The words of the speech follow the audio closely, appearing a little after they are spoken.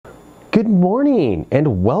Good morning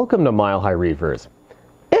and welcome to Mile High Reefers.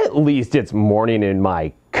 At least it's morning in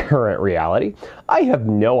my current reality. I have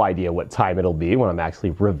no idea what time it'll be when I'm actually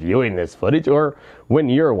reviewing this footage or when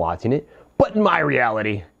you're watching it, but in my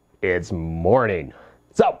reality, it's morning.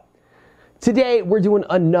 So, today we're doing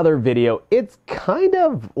another video. It's kind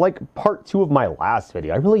of like part 2 of my last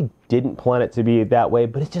video. I really didn't plan it to be that way,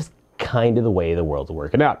 but it's just kind of the way the world's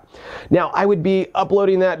working out. Now, I would be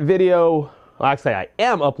uploading that video. Well, actually, I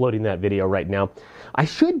am uploading that video right now. I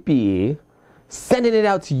should be sending it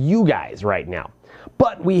out to you guys right now.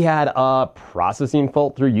 But we had a processing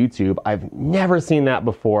fault through YouTube. I've never seen that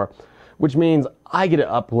before, which means I get to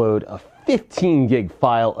upload a 15 gig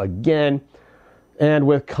file again. And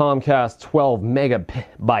with Comcast 12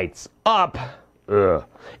 megabytes up,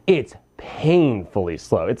 it's painfully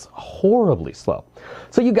slow. It's horribly slow.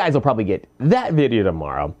 So you guys will probably get that video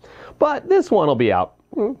tomorrow, but this one will be out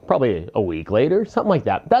probably a week later, something like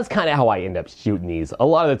that. That's kind of how I end up shooting these. A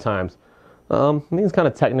lot of the times, these kind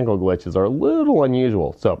of technical glitches are a little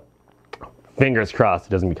unusual. So fingers crossed it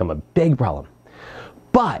doesn't become a big problem.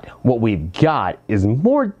 But what we've got is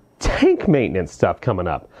more tank maintenance stuff coming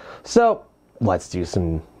up. So let's do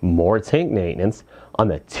some more tank maintenance on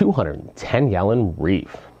the 210-gallon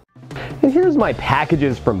Reef. And here's my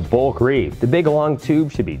packages from Bulk Reef. The big long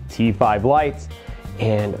tube should be T5 lights,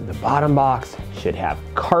 and the bottom box should have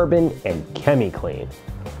carbon and chemi-clean.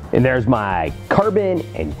 And there's my carbon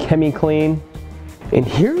and chemi-clean. And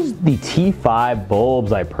here's the T5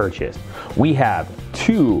 bulbs I purchased. We have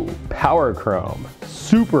 2 Power Chrome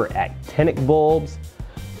Super Actinic bulbs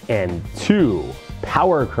and 2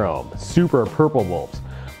 Power Chrome Super Purple bulbs.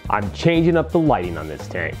 I'm changing up the lighting on this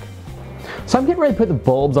tank. So I'm getting ready to put the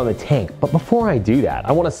bulbs on the tank, but before I do that,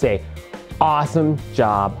 I want to say awesome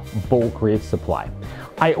job, Bulk Reef Supply.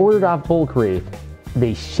 I ordered off Bulk Reef.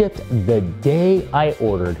 They shipped the day I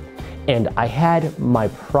ordered, and I had my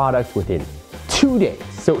product within 2 days.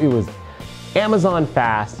 So it was Amazon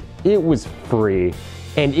fast, it was free,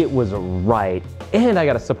 and it was right. And I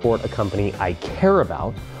got to support a company I care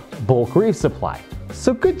about, Bulk Reef Supply.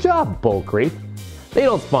 So good job, Bulk Reef. They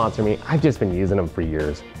don't sponsor me. I've just been using them for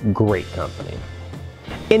years. Great company.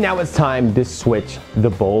 And now it's time to switch the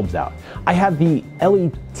bulbs out. I have the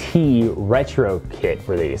LET retro kit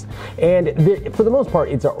for these, and for the most part,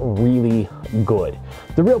 it's really good.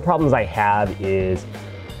 The real problems I have is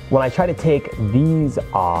when I try to take these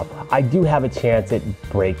off, I do have a chance at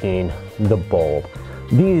breaking the bulb.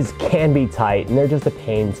 These can be tight, and they're just a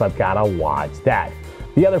pain, so I've got to watch that.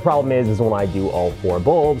 The other problem is when I do all 4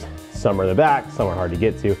 bulbs, some are in the back, some are hard to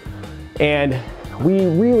get to, and we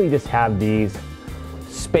really just have these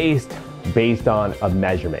spaced based on a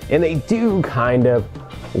measurement, and they do kind of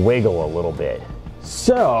wiggle a little bit.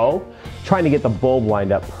 So trying to get the bulb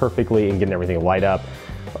lined up perfectly and getting everything light up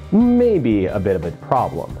may be a bit of a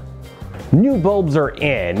problem. New bulbs are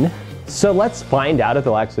in, so let's find out if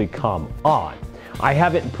they'll actually come on. I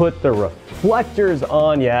haven't put the reflectors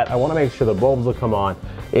on yet. I want to make sure the bulbs will come on.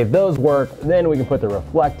 If those work, then we can put the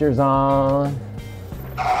reflectors on.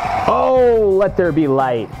 Oh, let there be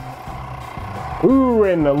light. Ooh,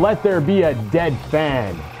 and let there be a dead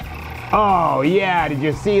fan. Oh yeah, did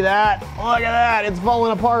you see that? Look at that, it's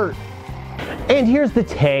falling apart. And here's the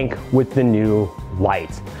tank with the new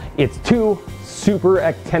lights. It's 2 Super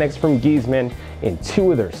Actinics from Giesman and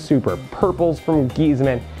 2 of their Super Purples from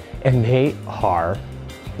Giesman, and they are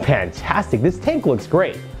fantastic. This tank looks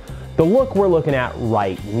great. The look we're looking at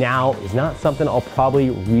right now is not something I'll probably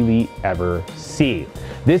really ever see.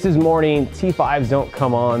 This is morning. T5s don't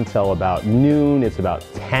come on till about noon. It's about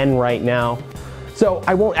 10 right now. So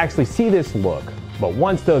I won't actually see this look, but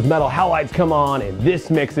once those metal halides come on and this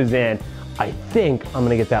mixes in, I think I'm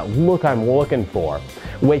gonna get that look I'm looking for,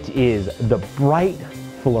 which is the bright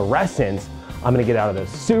fluorescence I'm gonna get out of the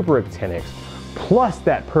Super Actinics, plus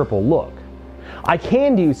that purple look. I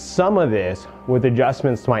can do some of this with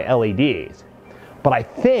adjustments to my LEDs, but I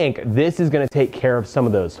think this is gonna take care of some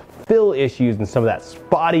of those fill issues and some of that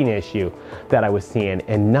spotting issue that I was seeing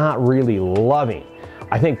and not really loving.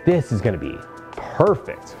 I think this is gonna be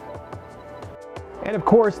perfect. And of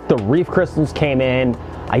course, the reef crystals came in.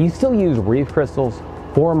 I still use reef crystals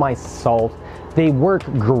for my salt. They work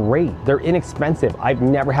great. They're inexpensive. I've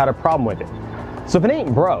never had a problem with it. So if it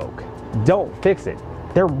ain't broke, don't fix it.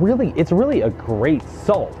 It's really a great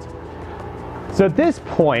salt. So at this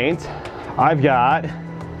point, I've got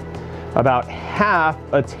about half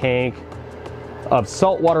a tank of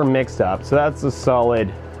salt water mixed up. So that's a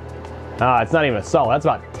solid, it's not even a solid, that's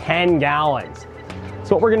about 10 gallons.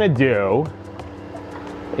 So what we're gonna do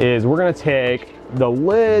is we're gonna take the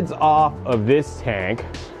lids off of this tank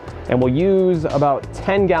and we'll use about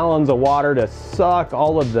 10 gallons of water to suck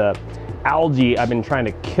all of the algae I've been trying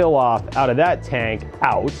to kill off out of that tank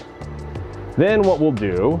out. Then what we'll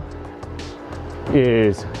do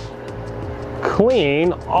is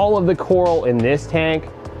clean all of the coral in this tank,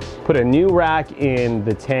 put a new rack in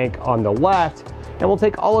the tank on the left, and we'll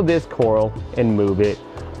take all of this coral and move it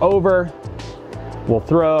over. We'll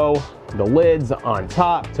throw the lids on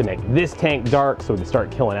top to make this tank dark so we can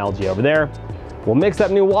start killing algae over there. We'll mix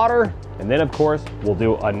up new water, and then of course we'll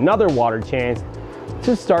do another water change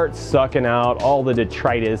to start sucking out all the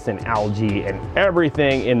detritus and algae and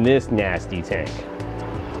everything in this nasty tank.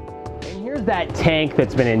 And here's that tank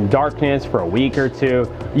that's been in darkness for a week or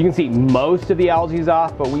two. You can see most of the algae's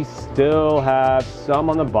off, but we still have some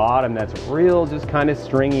on the bottom that's real just kind of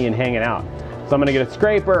stringy and hanging out. So I'm gonna get a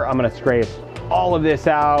scraper, I'm gonna scrape all of this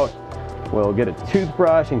out. We'll get a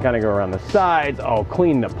toothbrush and kind of go around the sides. I'll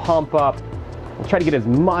clean the pump up. We'll try to get as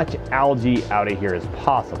much algae out of here as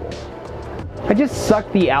possible. I just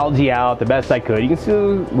sucked the algae out the best I could. You can see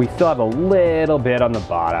we still have a little bit on the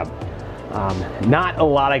bottom. Not a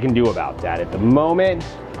lot I can do about that. At the moment,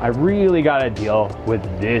 I really got to deal with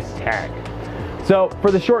this tank. So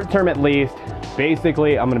for the short term at least,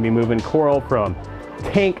 basically I'm going to be moving coral from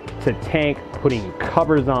tank to tank, putting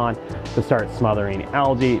covers on to start smothering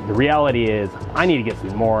algae. The reality is I need to get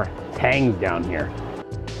some more tangs down here.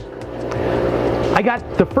 I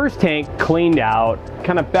got the first tank cleaned out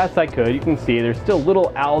kind of best I could. You can see there's still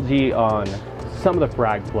little algae on some of the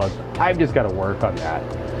frag plugs. I've just got to work on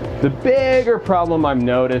that. The bigger problem I'm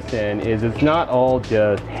noticing is it's not all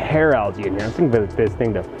just hair algae in here. Let's get this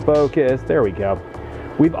thing to focus. There we go.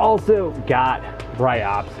 We've also got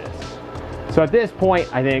bryopsis. So at this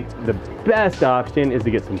point, I think the best option is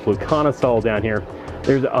to get some fluconazole down here.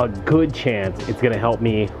 There's a good chance it's gonna help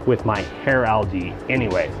me with my hair algae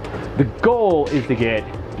anyways. The goal is to get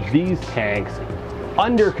these tanks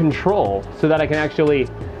under control so that I can actually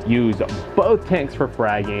use both tanks for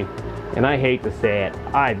fragging. And I hate to say it,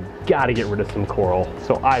 I've gotta get rid of some coral,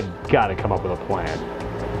 so I've gotta come up with a plan.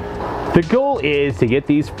 The goal is to get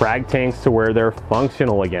these frag tanks to where they're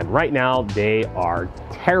functional again. Right now, they are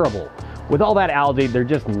terrible. With all that algae, they're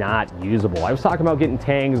just not usable. I was talking about getting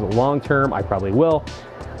tangs long term, I probably will,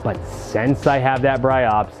 but since I have that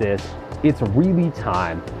bryopsis, it's really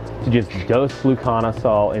time to just dose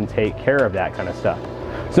fluconazole and take care of that kind of stuff.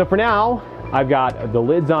 So for now, I've got the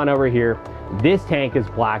lids on over here. This tank is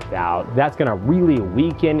blacked out. That's gonna really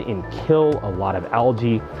weaken and kill a lot of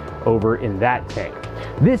algae over in that tank.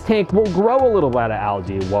 This tank will grow a little bit of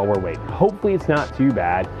algae while we're waiting. Hopefully it's not too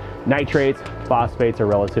bad. Nitrates, phosphates are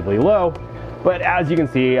relatively low, but as you can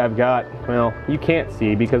see, I've got, well, you can't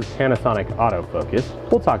see because Panasonic autofocus.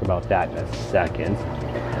 We'll talk about that in a second.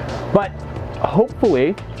 But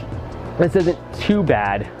hopefully this isn't too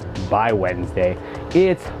bad by Wednesday.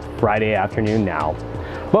 It's Friday afternoon now.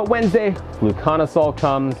 But Wednesday, fluconazole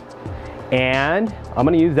comes, and I'm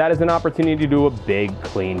gonna use that as an opportunity to do a big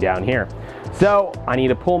clean down here. So I need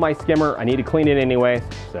to pull my skimmer, I need to clean it anyways.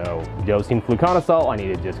 So dosing fluconazole, I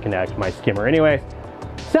need to disconnect my skimmer anyways.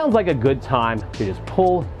 Sounds like a good time to just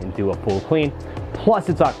pull and do a full clean. Plus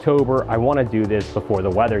it's October, I wanna do this before the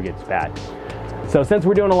weather gets bad. So since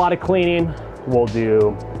we're doing a lot of cleaning, we'll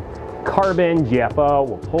do carbon, GFO,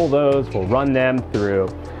 we'll pull those, we'll run them through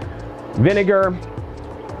vinegar.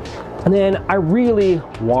 And then I really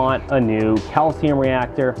want a new calcium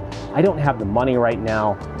reactor. I don't have the money right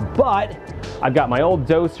now, but I've got my old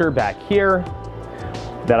doser back here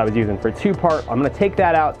that I was using for two-part. I'm gonna take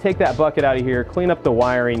that out, take that bucket out of here, clean up the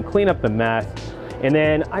wiring, clean up the mess, and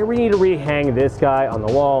then I need to rehang this guy on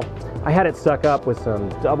the wall. I had it stuck up with some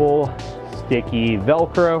double sticky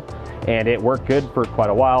Velcro, and it worked good for quite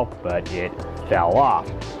a while, but it fell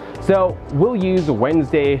off. So we'll use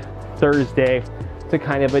Wednesday, Thursday to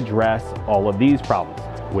kind of address all of these problems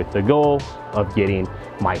with the goal of getting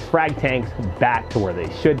my frag tanks back to where they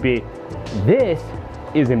should be. This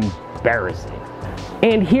is embarrassing.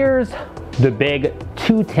 And here's the big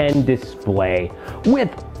 210 display with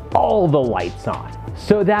all the lights on.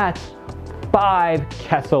 So that's 5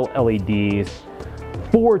 Kessel LEDs,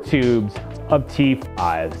 4 tubes of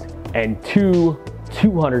T5s, and 2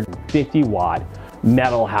 250 watt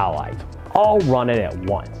metal halides, all running at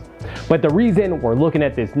once. But the reason we're looking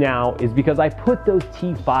at this now is because I put those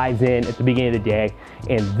T5s in at the beginning of the day,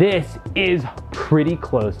 and this is pretty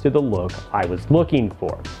close to the look I was looking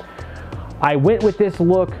for. I went with this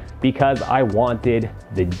look because I wanted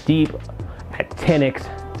the deep actinics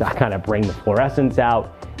to kind of bring the fluorescence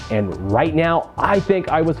out, and right now I think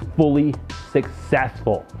I was fully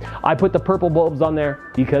successful. I put the purple bulbs on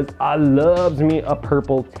there because I loves me a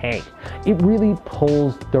purple tank. It really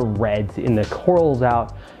pulls the reds in the corals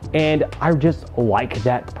out, and I just like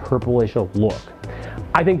that purplish look.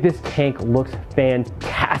 I think this tank looks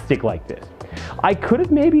fantastic like this. I could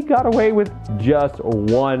have maybe got away with just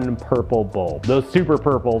one purple bulb. Those super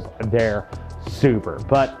purples, they're super,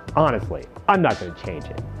 but honestly, I'm not going to change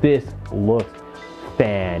it. This looks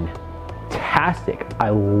fantastic. I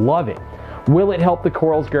love it. Will it help the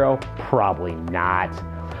corals grow? Probably not.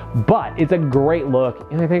 But it's a great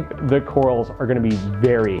look, and I think the corals are going to be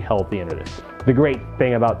very healthy under this. The great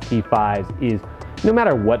thing about T5s is no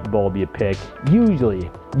matter what bulb you pick, usually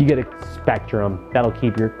you get a spectrum that'll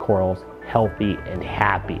keep your corals healthy and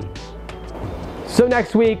happy. So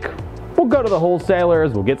next week, we'll go to the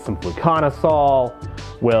wholesalers, we'll get some fluconazole,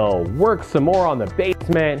 we'll work some more on the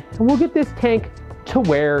basement, and we'll get this tank to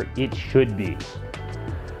where it should be.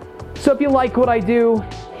 So if you like what I do,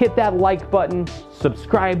 hit that like button,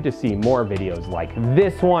 subscribe to see more videos like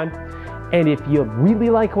this one, and if you really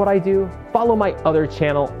like what I do, follow my other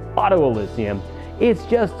channel, AutoElysium. It's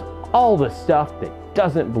just all the stuff that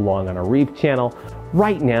doesn't belong on a Reef channel.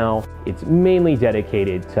 Right now, it's mainly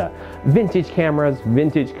dedicated to vintage cameras,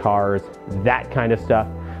 vintage cars, that kind of stuff.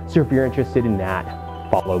 So if you're interested in that,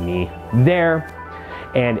 follow me there.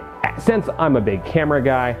 And since I'm a big camera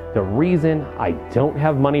guy, the reason I don't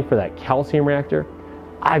have money for that calcium reactor,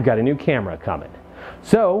 I've got a new camera coming.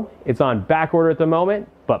 So it's on back order at the moment,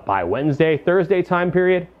 but by Wednesday, Thursday time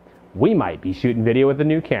period, we might be shooting video with a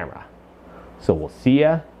new camera. So we'll see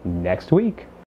ya next week.